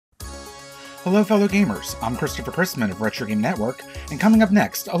Hello fellow gamers, I'm Christopher Chrisman of Retro Game Network, and coming up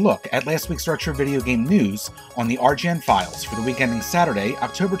next, a look at last week's retro video game news on the RGN files for the week ending Saturday,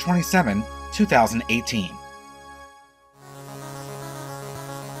 October 27, 2018.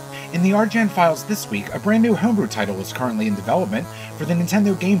 In the RGN files this week, a brand new homebrew title is currently in development for the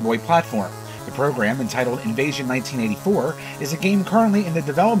Nintendo Game Boy platform. The program, entitled Invasion 1984, is a game currently in the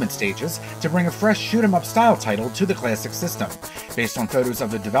development stages to bring a fresh shoot-'em-up style title to the classic system. Based on photos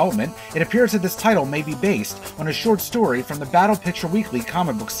of the development, it appears that this title may be based on a short story from the Battle Picture Weekly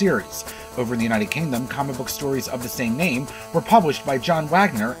comic book series. Over in the United Kingdom, comic book stories of the same name were published by John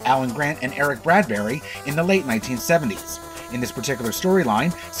Wagner, Alan Grant, and Eric Bradbury in the late 1970s. In this particular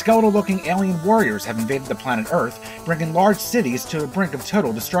storyline, skeletal-looking alien warriors have invaded the planet Earth, bringing large cities to the brink of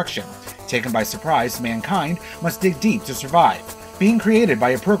total destruction. Taken by surprise, mankind must dig deep to survive. Being created by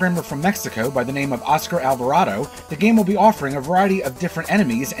a programmer from Mexico by the name of Oscar Alvarado, the game will be offering a variety of different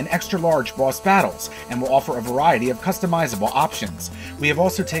enemies and extra-large boss battles, and will offer a variety of customizable options. We have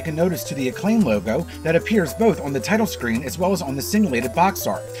also taken notice to the Acclaim logo that appears both on the title screen as well as on the simulated box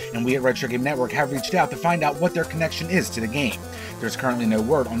art, and we at Retro Game Network have reached out to find out what their connection is to the game. There's currently no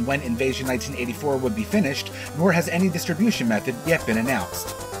word on when Invasion 1984 would be finished, nor has any distribution method yet been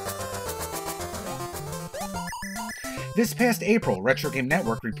announced. This past April, Retro Game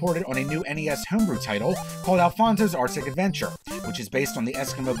Network reported on a new NES homebrew title called Alfonso's Arctic Adventure, which is based on the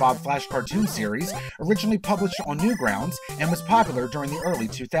Eskimo Bob Flash cartoon series originally published on Newgrounds and was popular during the early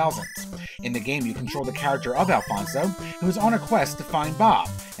 2000s. In the game, you control the character of Alfonso, who is on a quest to find Bob,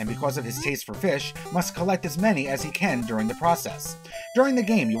 and because of his taste for fish, must collect as many as he can during the process. During the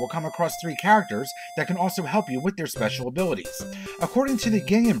game, you will come across 3 characters that can also help you with their special abilities. According to the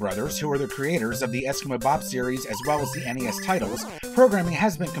Gilliam brothers, who are the creators of the Eskimo Bob series as well as the NES titles, programming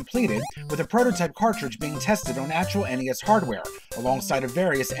has been completed, with a prototype cartridge being tested on actual NES hardware, alongside of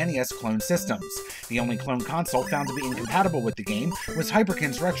various NES clone systems. The only clone console found to be incompatible with the game was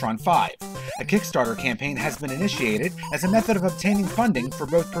Hyperkin's Retron 5. A Kickstarter campaign has been initiated as a method of obtaining funding for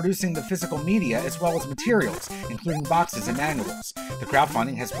both producing the physical media as well as materials, including boxes and manuals. The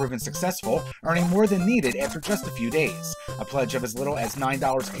crowdfunding has proven successful, earning more than needed after just a few days. A pledge of as little as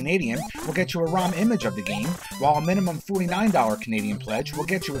 $9 Canadian will get you a ROM image of the game, while a minimum $49 Canadian pledge will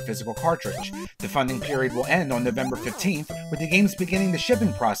get you a physical cartridge. The funding period will end on November 15th, with the games beginning the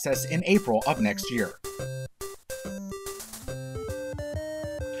shipping process in April of next year.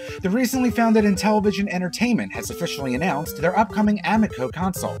 The recently founded Intellivision Entertainment has officially announced their upcoming Amico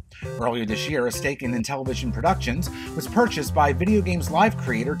console. Earlier this year, a stake in Intellivision Productions was purchased by video games live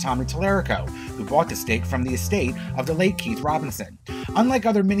creator Tommy Tallarico, who bought the stake from the estate of the late Keith Robinson. Unlike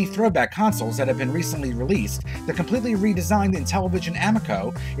other mini throwback consoles that have been recently released, the completely redesigned Intellivision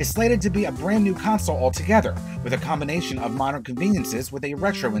Amico is slated to be a brand new console altogether, with a combination of modern conveniences with a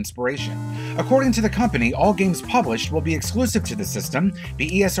retro inspiration. According to the company, all games published will be exclusive to the system, be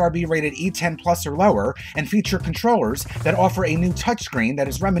ESRB rated E10 Plus or lower, and feature controllers that offer a new touchscreen that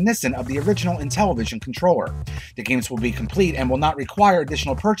is reminiscent of the original Intellivision controller. The games will be complete and will not require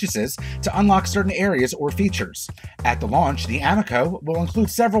additional purchases to unlock certain areas or features. At the launch, the Amico will include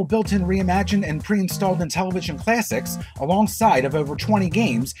several built-in reimagined and pre-installed Intellivision classics alongside of over 20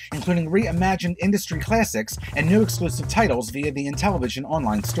 games, including reimagined industry classics and new exclusive titles via the Intellivision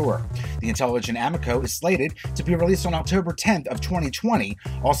online store. The Intellivision Amico is slated to be released on October 10th of 2020,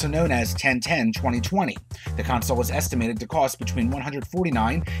 also known as 10/10/2020. The console is estimated to cost between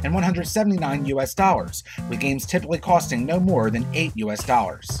 $149 and $179 US, with games typically costing no more than $8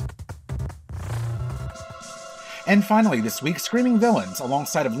 US. And finally this week, Screaming Villains,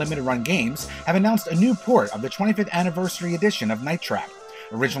 alongside of Limited Run Games, have announced a new port of the 25th anniversary edition of Night Trap.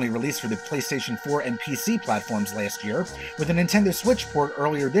 Originally released for the PlayStation 4 and PC platforms last year, with a Nintendo Switch port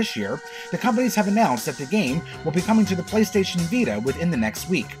earlier this year, the companies have announced that the game will be coming to the PlayStation Vita within the next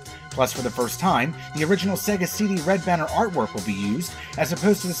week. Plus, for the first time, the original Sega CD Red Banner artwork will be used, as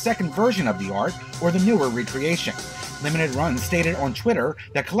opposed to the second version of the art or the newer recreation. Limited Run stated on Twitter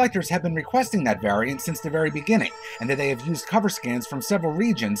that collectors have been requesting that variant since the very beginning, and that they have used cover scans from several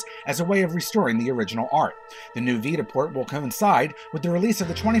regions as a way of restoring the original art. The new Vita port will coincide with the release of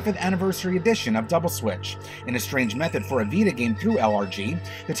the 25th anniversary edition of Double Switch. In a strange method for a Vita game through LRG,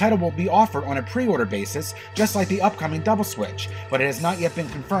 the title will be offered on a pre-order basis, just like the upcoming Double Switch, but it has not yet been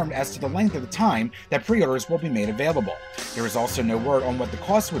confirmed as to the length of the time that pre-orders will be made available. There is also no word on what the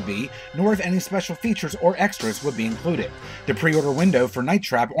cost would be, nor if any special features or extras would be included. The pre-order window for Night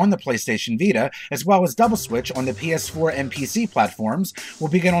Trap on the PlayStation Vita, as well as Double Switch on the PS4 and PC platforms, will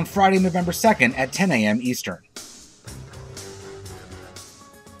begin on Friday, November 2nd at 10 a.m. Eastern.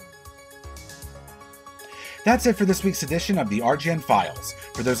 That's it for this week's edition of the RGN Files.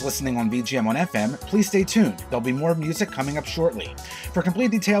 For those listening on VGM on FM, please stay tuned. There'll be more music coming up shortly. For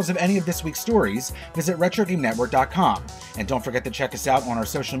complete details of any of this week's stories, visit RetroGameNetwork.com. And don't forget to check us out on our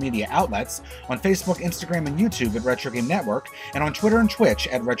social media outlets, on Facebook, Instagram, and YouTube at Retro Game Network, and on Twitter and Twitch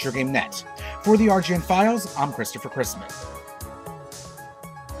at RetroGameNet. For the RGN Files, I'm Christopher Christman.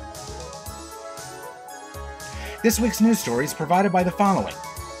 This week's news story is provided by the following: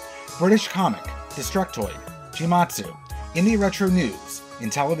 British Comic, Destructoid, Jimatsu, Indie Retro News,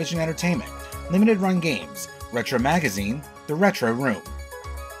 Intellivision Entertainment, Limited Run Games, Retro Magazine, The Retro Room.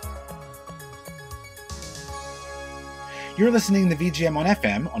 You're listening to VGM on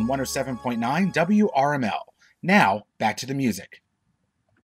FM on 107.9 WRML. Now, back to the music.